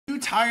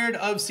tired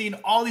of seeing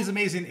all these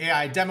amazing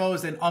AI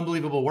demos and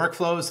unbelievable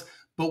workflows,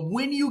 but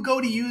when you go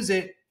to use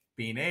it,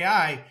 being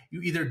AI, you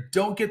either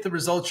don't get the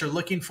results you're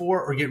looking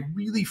for or get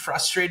really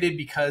frustrated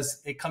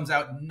because it comes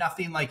out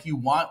nothing like you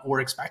want or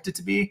expect it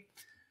to be?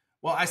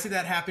 Well, I see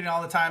that happening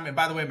all the time. And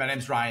by the way, my name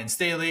is Ryan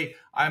Staley.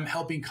 I'm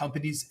helping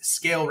companies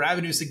scale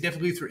revenue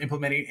significantly through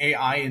implementing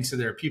AI into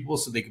their people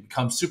so they can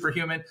become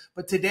superhuman.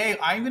 But today,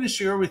 I'm going to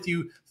share with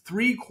you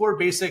 3 core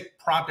basic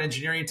prompt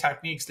engineering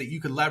techniques that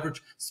you could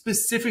leverage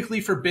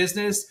specifically for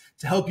business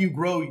to help you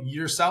grow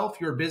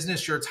yourself, your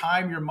business, your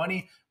time, your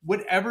money,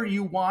 whatever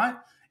you want.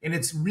 And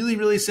it's really,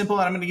 really simple.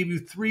 And I'm going to give you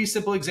 3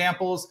 simple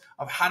examples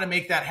of how to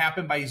make that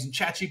happen by using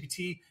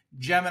ChatGPT,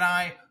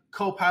 Gemini,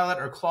 Copilot,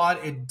 or Claude.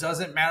 It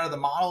doesn't matter the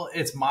model,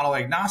 it's model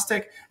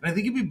agnostic. And I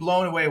think you'll be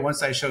blown away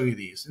once I show you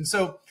these. And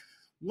so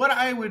what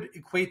I would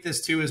equate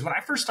this to is when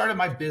I first started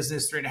my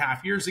business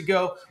 3.5 years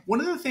ago,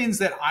 one of the things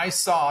that I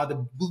saw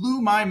that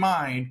blew my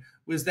mind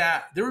was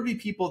that there would be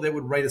people that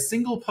would write a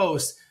single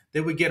post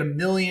that would get 1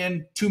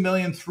 million, 2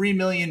 million, 3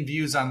 million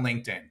views on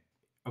LinkedIn.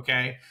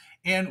 Okay.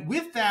 And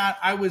with that,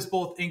 I was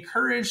both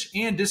encouraged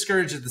and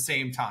discouraged at the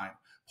same time.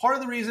 Part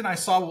of the reason I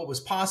saw what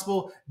was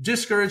possible,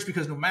 discouraged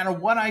because no matter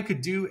what I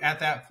could do at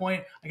that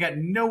point, I got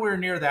nowhere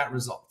near that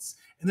results.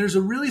 And there's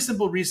a really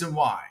simple reason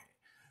why.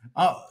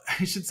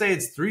 I should say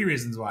it's 3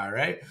 reasons why,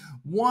 right?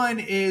 One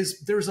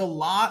is there's a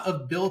lot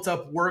of built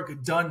up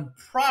work done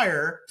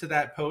prior to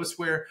that post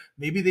where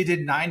maybe they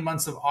did 9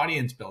 months of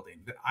audience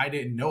building that I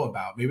didn't know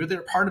about. Maybe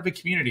they're part of a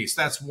community.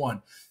 So that's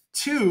one.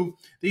 2,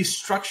 they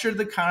structured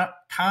the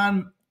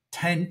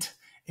content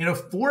in a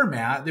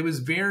format that was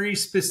very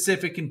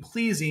specific and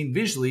pleasing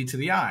visually to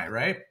the eye,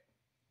 right?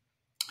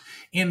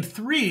 And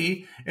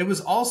 3, it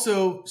was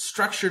also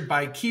structured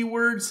by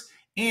keywords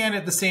and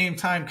at the same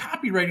time,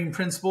 copywriting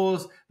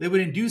principles that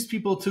would induce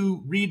people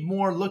to read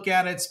more, look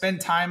at it,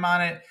 spend time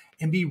on it,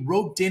 and be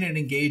roped in and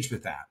engaged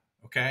with that.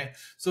 Okay.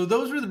 So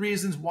those were the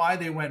reasons why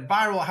they went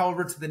viral.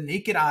 However, to the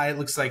naked eye, it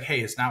looks like, hey,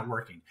 it's not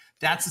working.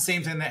 That's the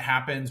same thing that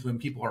happens when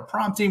people are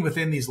prompting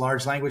within these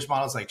large language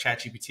models like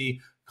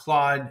ChatGPT,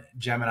 Claude,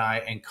 Gemini,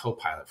 and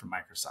Copilot from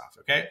Microsoft.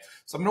 Okay.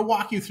 So I'm going to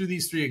walk you through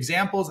these 3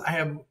 examples. I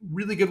have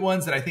really good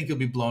ones that I think you'll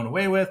be blown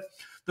away with.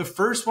 The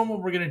first one,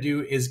 what we're going to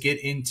do is get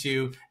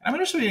into, and I'm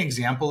going to show you an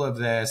example of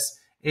this,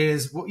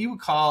 is what you would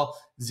call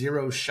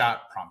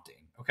zero-shot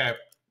prompting. Okay.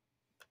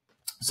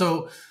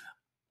 So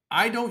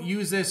I don't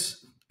use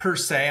this per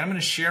se. I'm going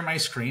to share my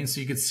screen so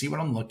you can see what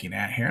I'm looking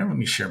at here. Let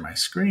me share my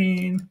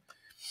screen.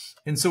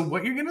 And so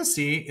what you're going to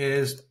see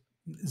is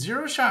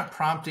zero-shot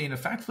prompting.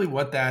 Effectively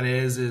what that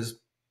is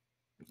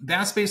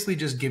that's basically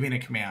just giving a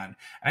command.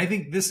 And I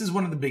think this is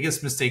one of the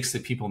biggest mistakes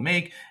that people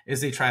make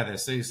is they try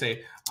this. So you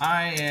say,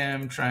 I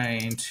am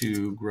trying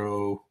to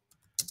grow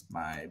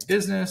my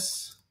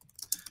business.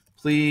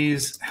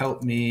 Please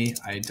help me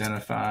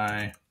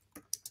identify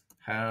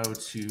how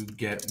to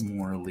get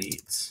more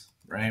leads,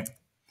 right?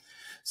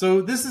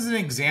 So this is an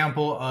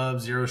example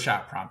of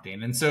zero-shot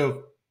prompting. And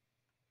so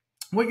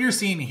what you're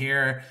seeing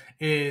here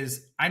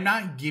is I'm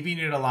not giving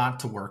it a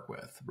lot to work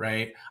with,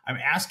 right? I'm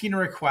asking a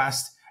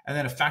request, and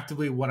then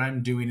effectively what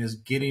I'm doing is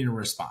getting a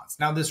response.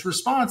 Now, this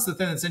response, the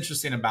thing that's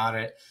interesting about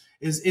it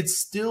is it's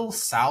still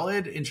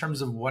solid in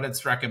terms of what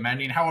it's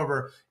recommending.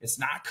 However, it's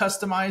not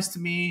customized to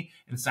me,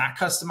 and it's not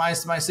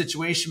customized to my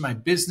situation, my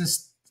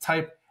business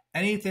type,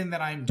 anything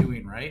that I'm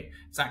doing, right?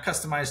 It's not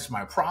customized to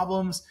my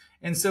problems.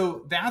 And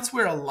so that's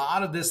where a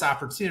lot of this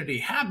opportunity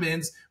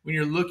happens when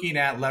you're looking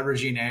at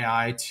leveraging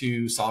AI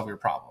to solve your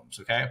problems,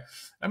 okay?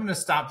 I'm going to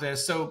stop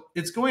this. So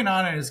it's going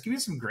on and it's giving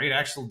some great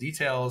actual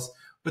details,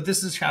 but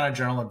this is kind of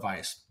general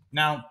advice.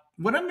 Now,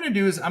 what I'm going to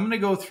do is I'm going to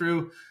go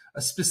through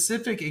a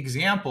specific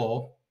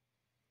example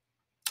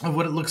of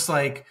what it looks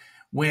like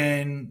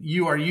when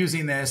you are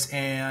using this,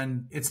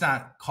 and it's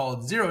not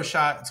called zero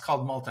shot, it's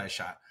called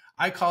multi-shot.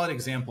 I call it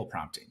example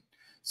prompting.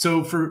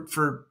 So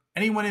for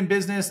anyone in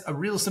business, a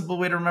real simple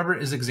way to remember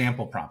is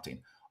example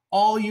prompting.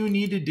 All you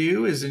need to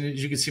do is, and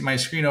as you can see my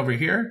screen over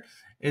here,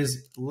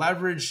 is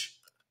leverage.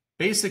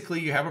 Basically,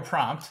 you have a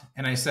prompt,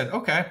 and I said,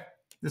 okay,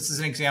 this is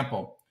an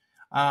example.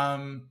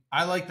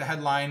 I like the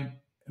headline,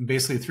 and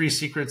basically 3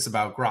 secrets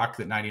about Grok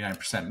that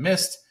 99%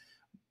 missed.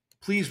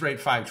 Please write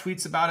 5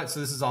 tweets about it. So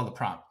this is all the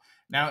prompt.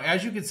 Now,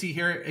 as you can see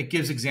here, it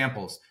gives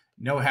examples.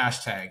 No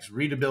hashtags,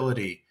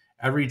 readability.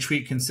 Every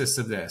tweet consists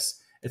of this.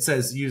 It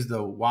says use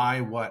the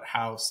why, what,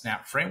 how,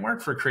 snap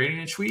framework for creating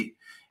a tweet.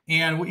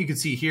 And what you can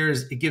see here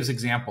is it gives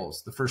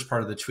examples. The first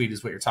part of the tweet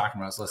is what you're talking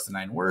about. It's less than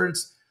 9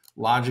 words.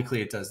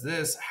 Logically, it does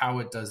this, how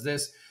it does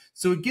this.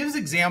 So it gives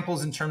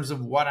examples in terms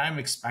of what I'm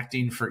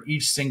expecting for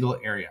each single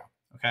area,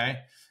 okay?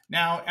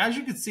 Now, as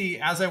you can see,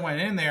 as I went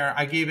in there,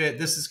 I gave it,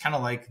 this is kind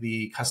of like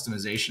the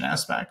customization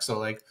aspect. So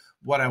like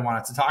what I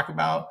wanted to talk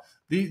about.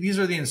 These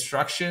are the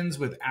instructions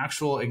with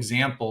actual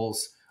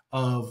examples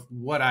of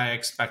what I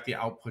expect the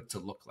output to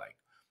look like.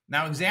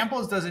 Now,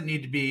 examples doesn't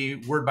need to be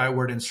word by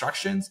word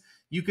instructions.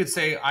 You could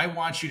say, I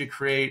want you to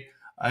create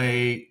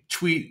a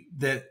tweet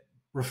that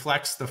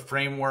reflects the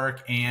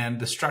framework and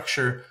the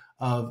structure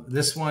of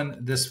this one,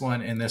 and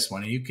this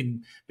one. And you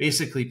can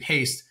basically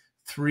paste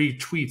 3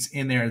 tweets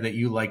in there that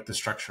you like the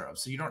structure of.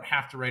 So you don't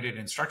have to write it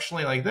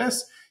instructionally like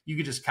this. You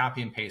could just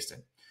copy and paste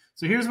it.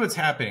 So here's what's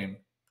happening.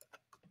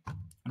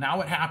 Now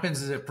what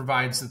happens is it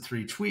provides the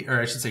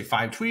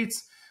 5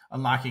 tweets,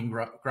 unlocking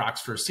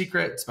Grok's first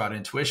secret. It's about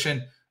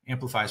intuition,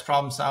 amplifies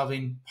problem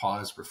solving,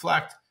 pause,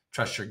 reflect,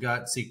 trust your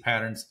gut, seek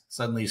patterns.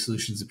 Suddenly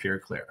solutions appear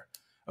clear.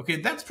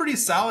 Okay, that's pretty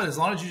solid as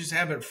long as you just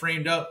have it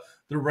framed up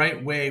the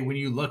right way when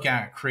you look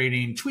at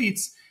creating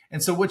tweets.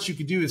 And so what you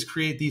could do is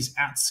create these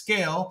at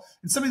scale.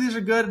 And some of these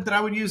are good that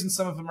I would use and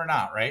some of them are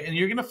not, right? And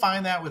you're going to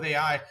find that with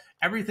AI,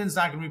 everything's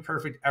not going to be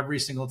perfect every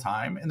single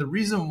time. And the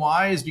reason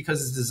why is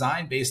because it's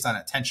designed based on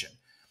attention,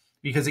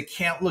 because it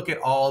can't look at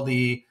all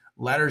the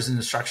letters and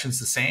instructions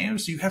the same.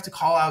 So you have to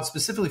call out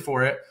specifically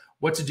for it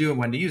what to do and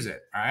when to use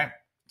it, all right?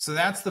 So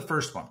that's the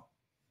first one.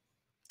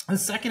 The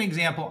second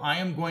example I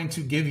am going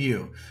to give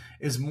you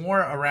is more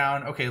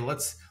around, okay,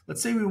 let's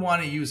say we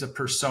want to use a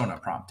persona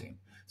prompting.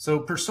 So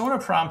persona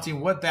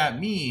prompting, what that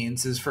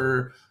means is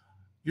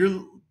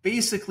you're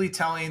basically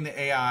telling the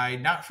AI,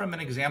 not from an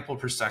example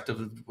perspective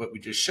of what we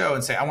just showed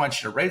and say, I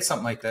want you to write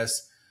something like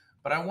this,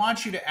 but I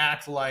want you to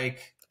act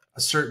like a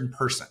certain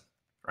person,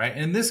 right?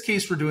 And in this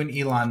case, we're doing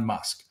Elon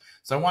Musk.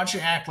 So I want you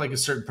to act like a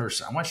certain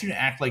person. I want you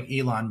to act like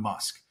Elon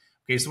Musk.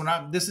 Okay, so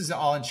this is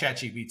all in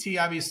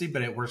ChatGPT, obviously,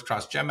 but it works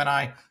across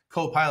Gemini,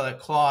 Copilot,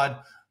 Claude,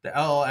 the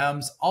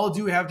LLMs. All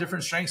do have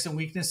different strengths and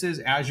weaknesses,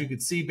 as you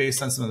could see,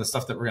 based on some of the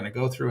stuff that we're going to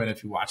go through. And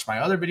if you watch my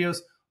other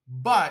videos,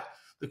 but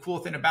the cool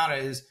thing about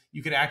it is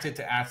you could act it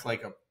to act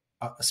like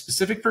a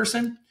specific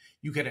person.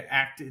 You could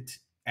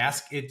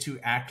ask it to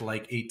act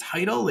like a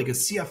title, like a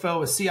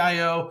CFO, a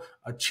CIO,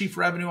 a chief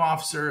revenue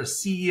officer, a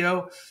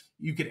CEO.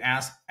 You could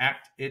ask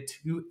it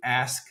to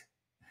act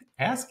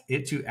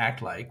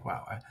like,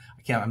 wow, I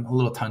can't, I'm a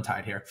little tongue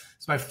tied here.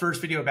 It's my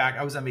first video back.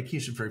 I was on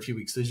vacation for a few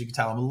weeks. So as you can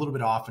tell, I'm a little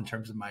bit off in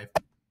terms of my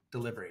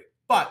delivery,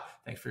 but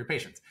thanks for your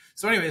patience.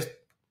 So anyways,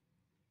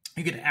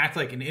 you can act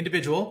like an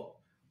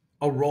individual,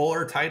 a role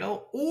or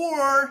title,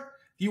 or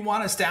if you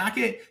want to stack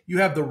it, you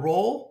have the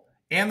role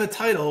and the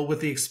title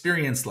with the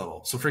experience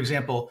level. So for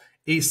example,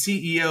 a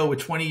CEO with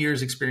 20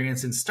 years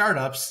experience in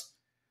startups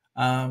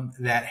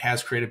that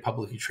has created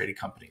publicly traded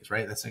companies,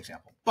 right? That's an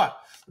example. But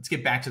let's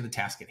get back to the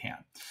task at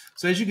hand.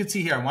 So as you can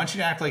see here, I want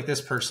you to act like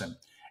this person.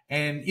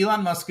 And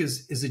Elon Musk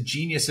is a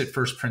genius at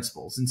first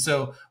principles. And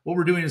so what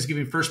we're doing is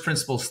giving first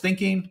principles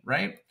thinking,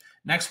 right?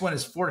 Next one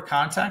is for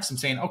context. I'm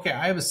saying, okay,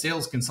 I have a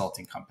sales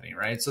consulting company,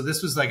 right? So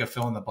this was like a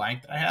fill in the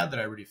blank that I had that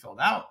I already filled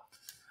out.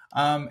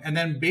 And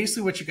then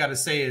basically what you got to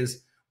say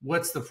is,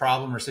 what's the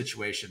problem or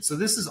situation? So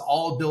this is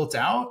all built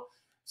out.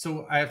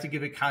 So I have to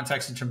give it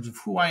context in terms of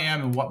who I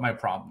am and what my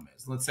problem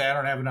is. Let's say I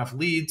don't have enough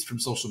leads from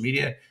social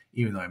media,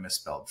 even though I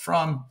misspelled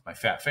from, my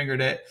fat fingered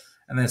it.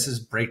 And then it says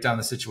break down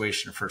the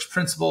situation of first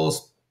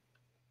principles.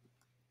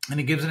 And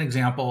it gives an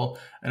example,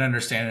 an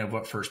understanding of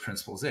what first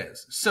principles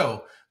is.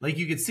 So like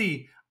you can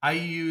see, I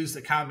used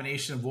a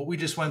combination of what we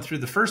just went through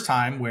the first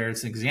time, where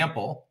it's an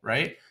example,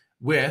 right,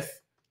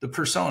 with the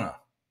persona,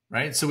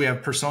 right? So we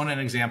have persona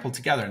and example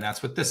together, and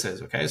that's what this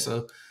is, okay?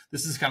 So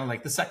this is kind of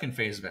like the second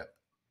phase of it.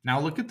 Now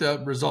look at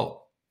the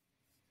result.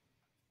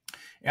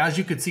 As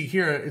you could see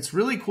here, it's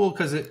really cool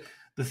because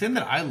the thing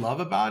that I love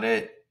about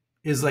it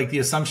is like the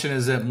assumption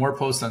is that more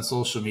posts on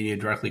social media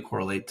directly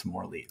correlate to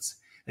more leads.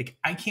 Like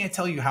I can't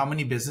tell you how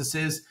many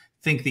businesses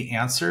think the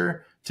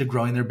answer to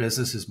growing their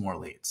business is more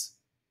leads.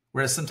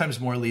 Whereas sometimes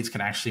more leads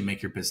can actually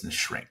make your business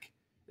shrink.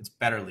 It's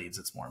better leads.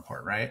 It's more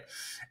important, right?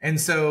 And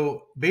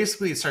so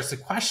basically it starts to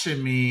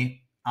question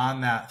me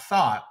on that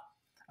thought.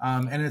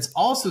 And it's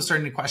also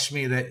starting to question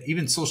me that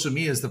even social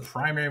media is the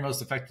primary,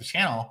 most effective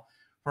channel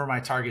for my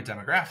target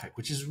demographic,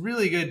 which is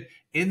really good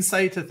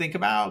insight to think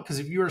about. Because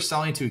if you are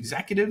selling to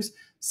executives,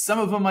 some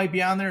of them might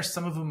be on there,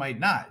 some of them might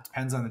not. It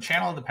depends on the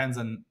channel, it depends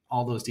on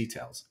all those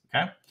details,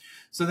 okay?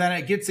 So then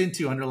it gets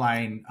into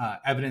underlying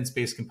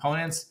evidence-based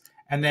components,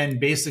 and then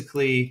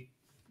basically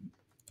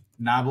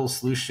novel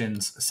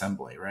solutions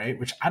assembly, right?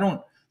 Which I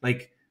don't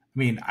like. I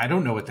mean, I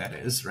don't know what that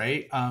is,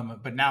 right?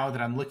 But now that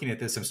I'm looking at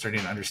this, I'm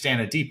starting to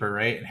understand it deeper,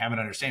 right? And have an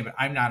understanding,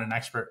 but I'm not an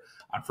expert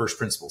on first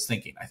principles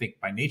thinking. I think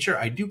by nature,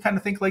 I do kind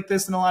of think like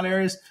this in a lot of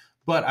areas,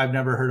 but I've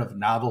never heard of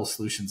novel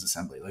solutions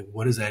assembly. Like,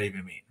 what does that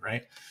even mean,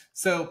 right?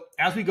 So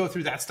as we go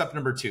through that, step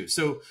number 2.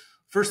 So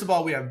first of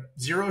all, we have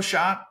zero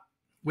shot,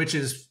 which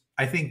is,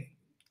 I think,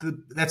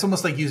 that's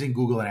almost like using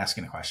Google and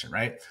asking a question,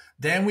 right?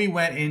 Then we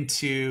went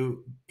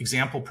into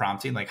example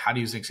prompting, like how to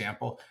use an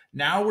example.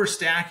 Now we're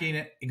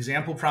stacking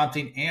example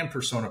prompting and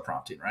persona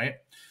prompting, right?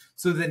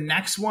 So the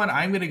next one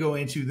I'm going to go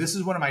into, this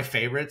is one of my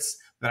favorites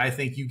that I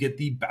think you get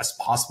the best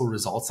possible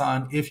results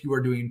on if you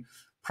are doing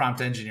prompt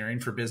engineering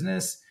for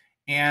business.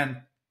 And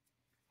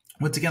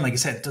once again, like I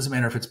said, it doesn't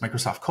matter if it's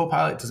Microsoft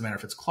Copilot, it doesn't matter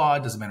if it's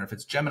Claude, it doesn't matter if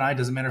it's Gemini, it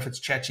doesn't matter if it's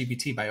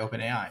ChatGPT by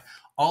OpenAI.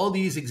 All of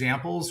these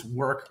examples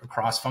work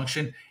across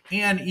function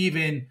and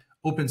even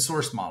open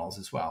source models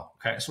as well.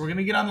 Okay, so we're going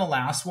to get on the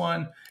last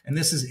one, and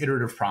this is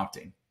iterative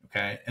prompting.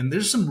 Okay, and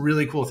there's some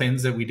really cool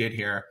things that we did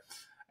here.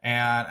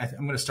 And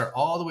I'm going to start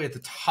all the way at the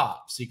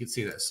top so you can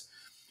see this.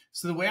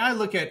 So the way I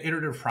look at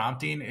iterative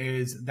prompting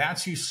is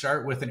that's you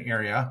start with an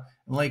area.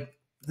 And like,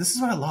 this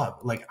is what I love.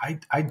 Like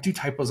I do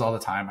typos all the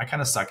time. I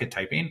kind of suck at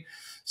typing.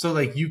 So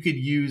like you could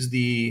use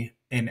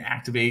and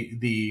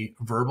activate the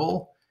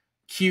verbal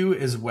cue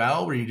as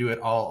well, where you do it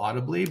all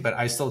audibly, but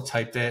I still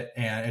typed it.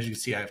 And as you can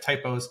see, I have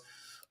typos.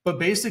 But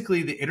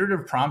basically the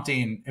iterative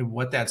prompting and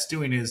what that's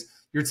doing is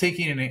you're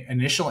taking an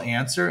initial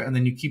answer and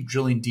then you keep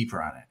drilling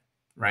deeper on it,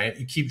 right?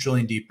 You keep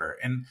drilling deeper.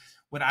 And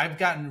when I've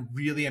gotten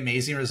really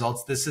amazing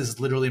results, this is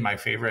literally my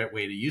favorite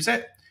way to use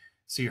it.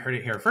 So you heard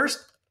it here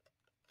first.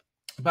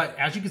 But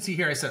as you can see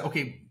here, I said,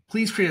 okay,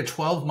 please create a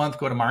 12-month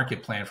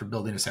go-to-market plan for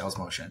building a sales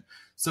motion.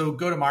 So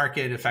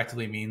go-to-market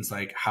effectively means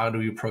like, how do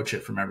we approach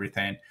it from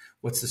everything?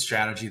 What's the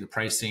strategy, the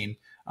pricing,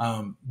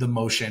 the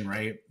motion,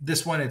 right?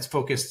 This one, it's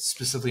focused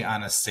specifically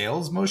on a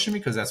sales motion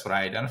because that's what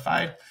I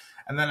identified.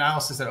 And then I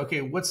also said,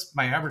 okay, what's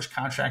my average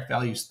contract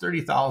value is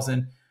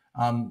 30,000.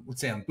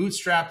 Let's say I'm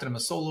bootstrapped and I'm a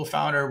solo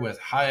founder with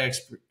high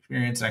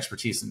experience and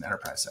expertise in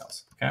enterprise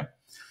sales. Okay.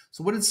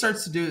 So what it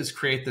starts to do is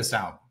create this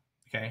out.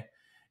 Okay.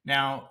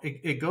 Now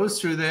it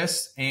goes through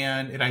this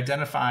and it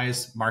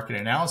identifies market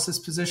analysis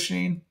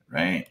positioning,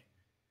 right?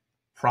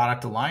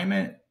 Product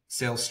alignment,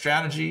 sales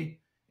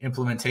strategy,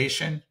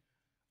 implementation,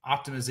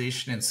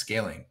 optimization, and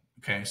scaling.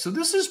 Okay. So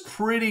this is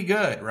pretty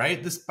good,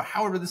 right?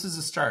 However, this is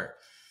a start.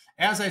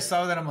 As I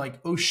saw that, I'm like,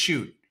 oh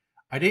shoot,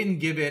 I didn't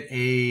give it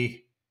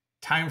a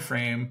time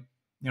frame.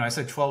 I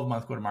said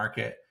 12-month go to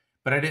market,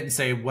 but I didn't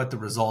say what the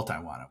result I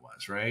wanted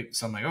was, right?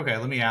 So I'm like, okay,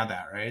 let me add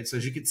that, right? So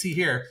as you can see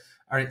here,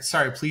 all right,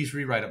 sorry, please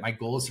rewrite it. My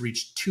goal is to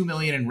reach 2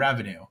 million in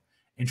revenue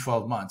in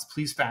 12 months.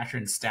 Please factor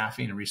in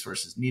staffing and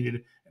resources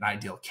needed and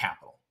ideal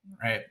capital,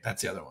 right?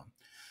 That's the other one.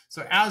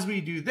 So as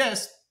we do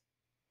this,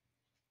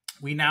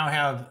 we now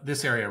have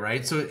this area,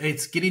 right? So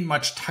it's getting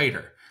much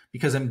tighter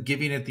because I'm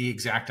giving it the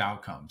exact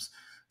outcomes.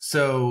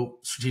 So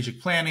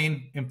strategic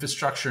planning,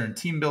 infrastructure and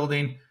team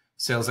building,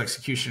 sales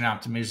execution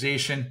and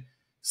optimization,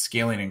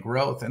 scaling and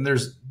growth. And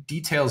there's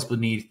details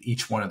beneath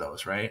each one of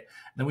those, right?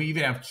 And then we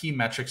even have key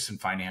metrics and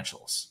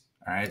financials.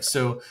 All right.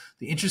 So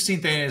the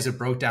interesting thing is it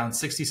broke down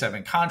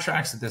 67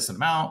 contracts at this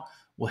amount.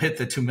 We'll hit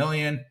the 2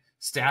 million.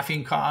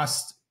 Staffing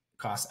cost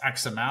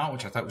X amount,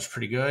 which I thought was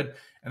pretty good.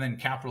 And then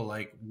capital,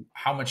 like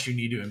how much you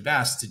need to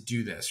invest to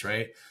do this,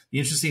 right? The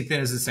interesting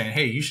thing is it's saying,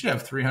 hey, you should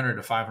have 300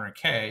 to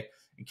 500K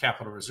in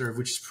capital reserve,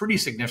 which is pretty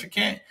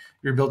significant.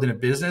 You're building a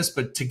business,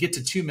 but to get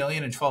to 2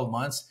 million in 12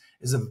 months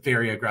is a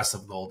very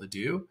aggressive goal to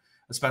do,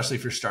 especially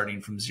if you're starting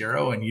from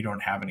zero and you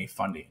don't have any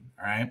funding.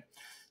 All right.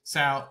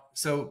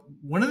 So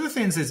one of the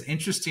things that's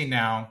interesting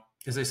now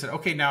is I said,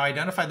 okay, now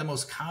identify the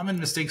most common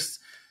mistakes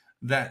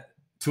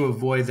to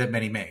avoid that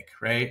many make,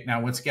 right?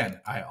 Now, once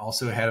again, I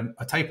also had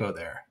a typo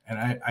there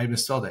and I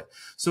misspelled it.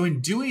 So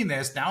in doing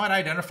this, now it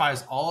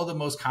identifies all the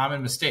most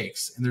common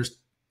mistakes. And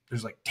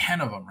there's like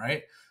 10 of them,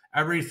 right?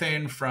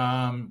 Everything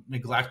from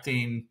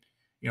neglecting,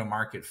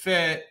 market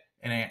fit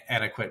and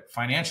adequate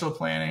financial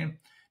planning.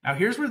 Now,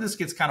 here's where this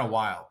gets kind of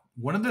wild.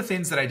 One of the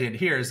things that I did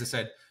here is I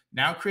said,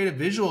 now create a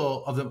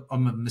visual of a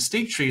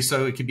mistake tree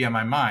so it could be on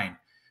my mind.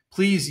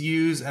 Please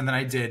use, and then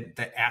I did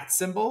the @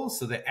 symbol.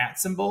 So the @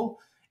 symbol,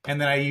 and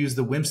then I use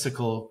the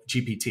whimsical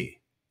GPT.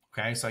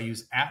 Okay, so I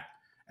use @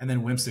 and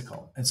then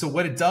whimsical. And so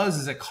what it does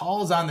is it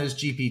calls on this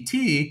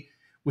GPT,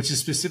 which is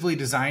specifically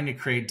designed to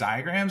create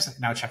diagrams.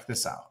 Now check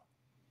this out.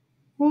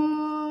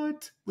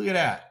 What? Look at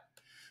that.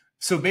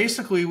 So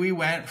basically we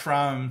went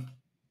from,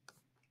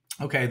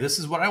 okay, this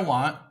is what I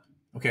want.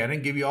 Okay, I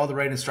didn't give you all the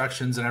right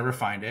instructions and I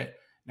refined it.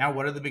 Now,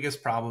 what are the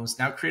biggest problems?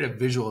 Now create a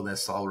visual of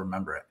this so I'll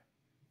remember it,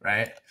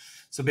 right?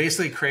 So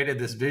basically created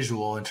this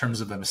visual in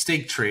terms of a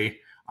mistake tree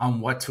on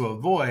what to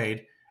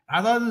avoid.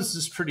 I thought this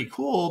was pretty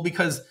cool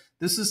because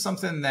this is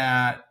something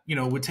that,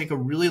 would take a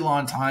really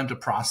long time to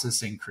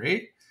process and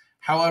create.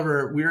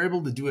 However, we were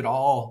able to do it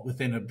all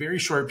within a very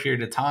short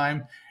period of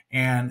time.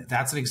 And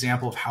that's an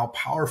example of how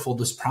powerful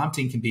this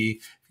prompting can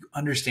be if you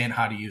understand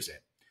how to use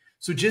it.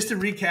 So just to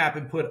recap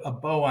and put a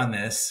bow on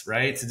this,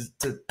 right,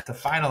 to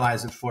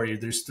finalize it for you,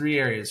 there's 3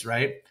 areas,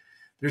 right?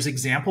 There's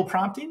example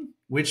prompting,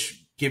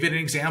 which give it an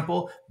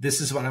example.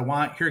 This is what I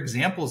want. Here are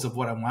examples of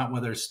what I want,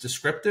 whether it's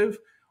descriptive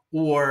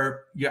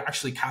or you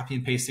actually copy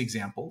and paste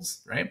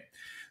examples, right?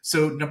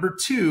 So number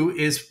 2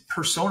 is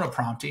persona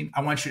prompting.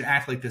 I want you to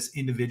act like this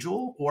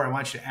individual, or I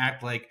want you to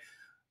act like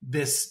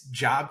this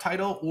job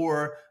title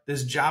or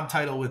this job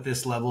title with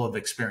this level of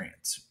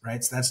experience,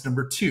 right? So that's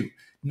number 2.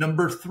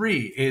 Number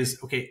 3 is,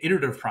 okay,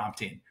 iterative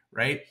prompting,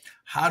 right?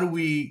 How do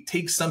we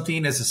take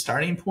something as a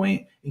starting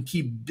point and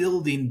keep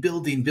building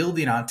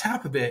on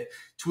top of it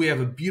till we have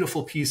a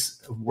beautiful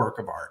piece of work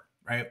of art,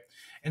 right?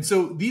 And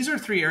so these are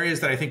 3 areas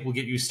that I think will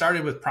get you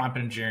started with prompt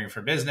engineering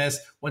for business.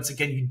 Once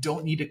again, you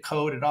don't need to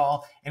code at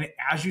all. And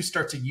as you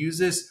start to use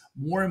this,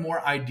 more and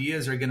more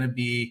ideas are going to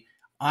be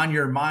on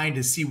your mind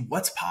to see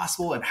what's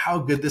possible and how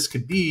good this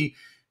could be.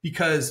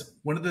 Because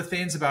one of the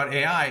things about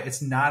AI,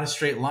 it's not a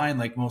straight line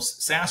like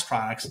most SaaS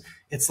products.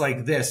 It's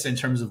like this in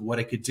terms of what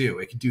it could do.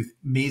 It could do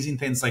amazing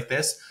things like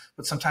this,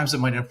 but sometimes it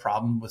might have a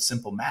problem with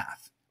simple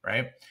math,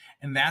 right?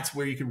 And that's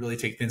where you can really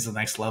take things to the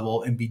next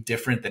level and be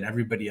different than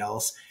everybody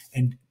else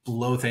and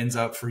blow things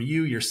up for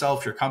you,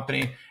 yourself, your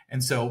company.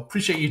 And so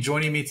appreciate you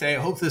joining me today. I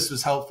hope this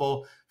was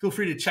helpful. Feel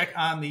free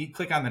to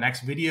click on the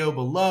next video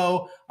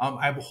below.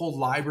 I have a whole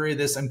library of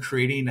this I'm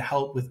creating to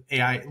help with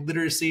AI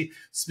literacy,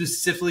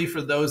 specifically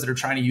for those that are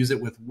trying to use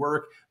it with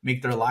work,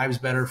 make their lives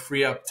better,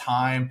 free up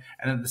time,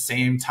 and at the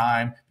same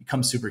time,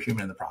 become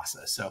superhuman in the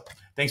process. So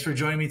thanks for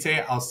joining me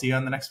today. I'll see you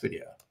on the next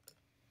video.